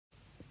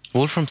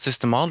Wolfram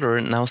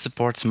SystemModeler now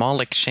supports model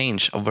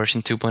exchange of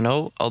version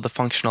 2.0 of the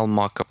Functional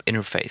Mockup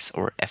Interface,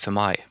 or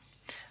FMI.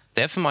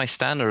 The FMI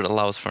standard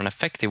allows for an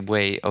effective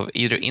way of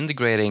either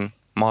integrating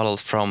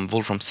models from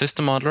Wolfram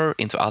SystemModeler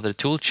into other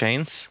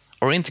toolchains,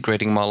 or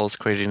integrating models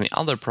created in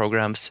other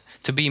programs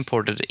to be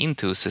imported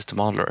into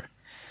SystemModeler.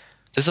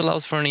 This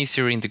allows for an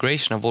easier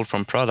integration of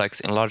Wolfram products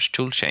in large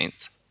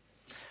toolchains.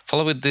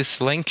 Follow with this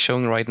link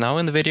showing right now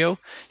in the video,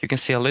 you can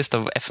see a list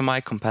of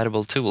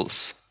FMI-compatible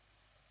tools.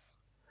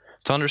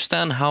 To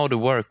understand how to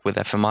work with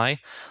FMI,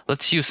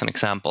 let's use an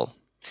example.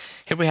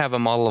 Here we have a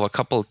model of a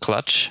coupled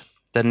clutch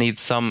that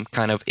needs some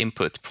kind of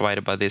input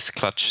provided by this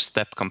clutch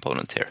step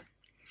component here.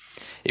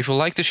 If you'd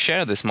like to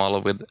share this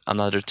model with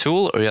another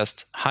tool or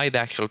just hide the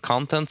actual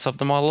contents of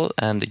the model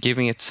and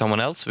giving it to someone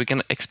else, we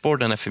can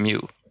export an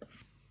FMU.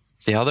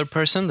 The other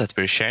person that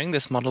we're sharing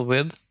this model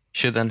with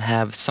should then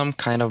have some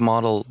kind of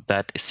model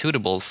that is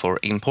suitable for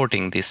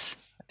importing this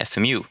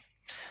FMU,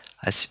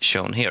 as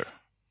shown here.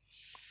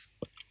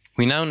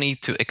 We now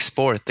need to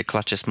export the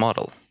clutches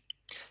model.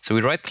 So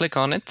we right-click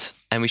on it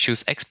and we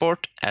choose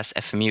Export as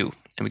FMU.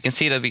 And we can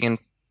see that we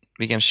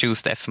can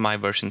choose the FMI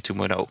version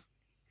 2.0.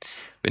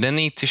 We then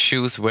need to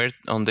choose where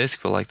on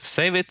disk we'd like to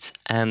save it,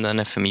 and an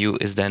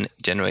FMU is then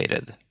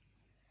generated.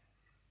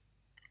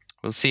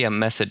 We'll see a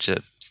message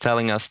that's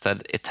telling us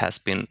that it has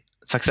been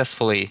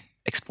successfully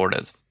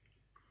exported.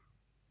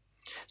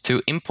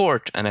 To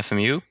import an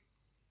FMU,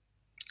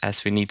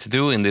 as we need to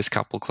do in this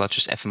coupled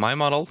clutches FMI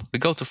model, we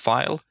go to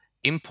File,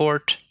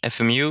 Import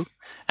FMU,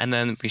 and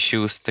then we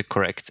choose the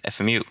correct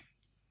FMU.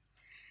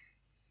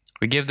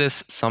 We give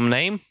this some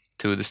name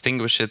to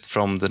distinguish it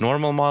from the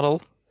normal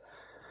model,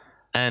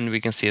 and we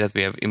can see that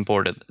we have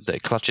imported the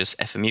clutches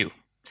FMU.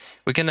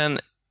 We can then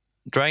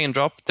drag and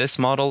drop this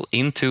model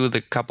into the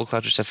coupled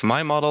clutches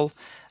FMI model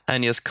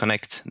and just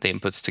connect the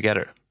inputs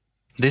together.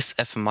 This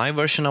FMI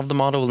version of the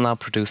model will now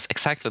produce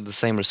exactly the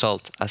same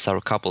result as our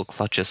coupled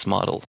clutches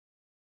model.